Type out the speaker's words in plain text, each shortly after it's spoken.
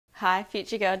Hi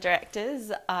Future Girl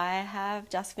Directors, I have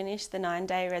just finished the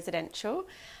 9-day residential.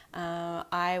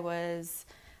 I was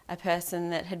a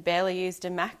person that had barely used a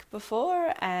Mac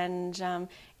before, and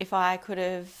if I could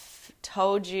have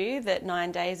told you that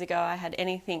 9 days ago I had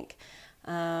anything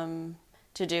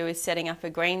to do with setting up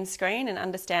a green screen and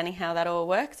understanding how that all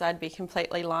works, I'd be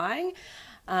completely lying.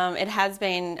 It has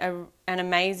been an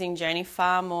amazing journey,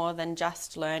 far more than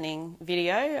just learning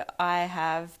video. I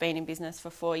have been in business for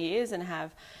 4 years and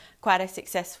have quite a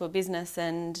successful business,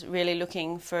 and really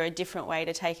looking for a different way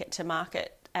to take it to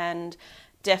market, and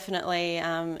definitely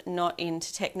not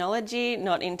into technology,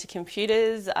 not into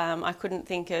computers. I couldn't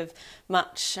think of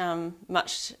much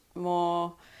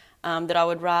more that I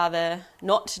would rather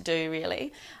not do,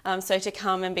 really. So to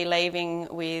come and be leaving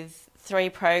with 3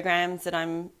 programs that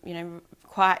I'm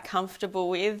quite comfortable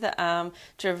with,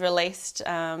 to have released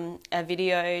a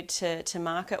video to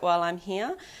market while I'm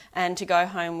here, and to go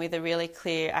home with a really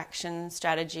clear action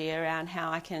strategy around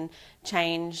how I can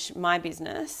change my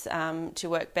business to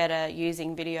work better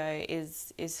using video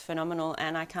is phenomenal,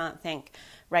 and I can't thank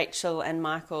Rachel and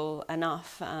Michael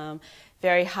enough.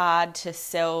 Very hard to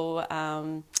sell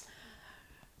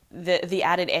the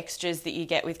added extras that you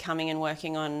get with coming and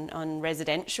working on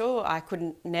residential. I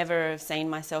never have seen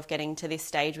myself getting to this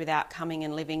stage without coming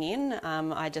and living in.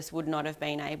 I just would not have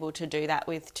been able to do that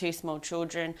with 2 small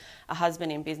children, a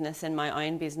husband in business and my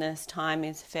own business. Time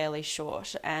is fairly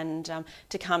short, and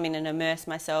to come in and immerse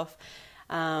myself,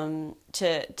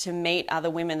 to meet other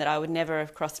women that I would never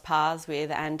have crossed paths with,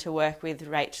 and to work with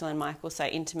Rachel and Michael so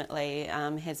intimately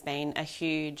has been a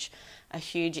huge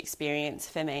experience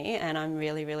for me, and I'm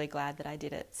really glad that I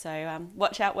did it. So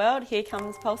watch out world, here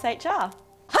comes Pulse HR.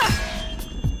 Ha!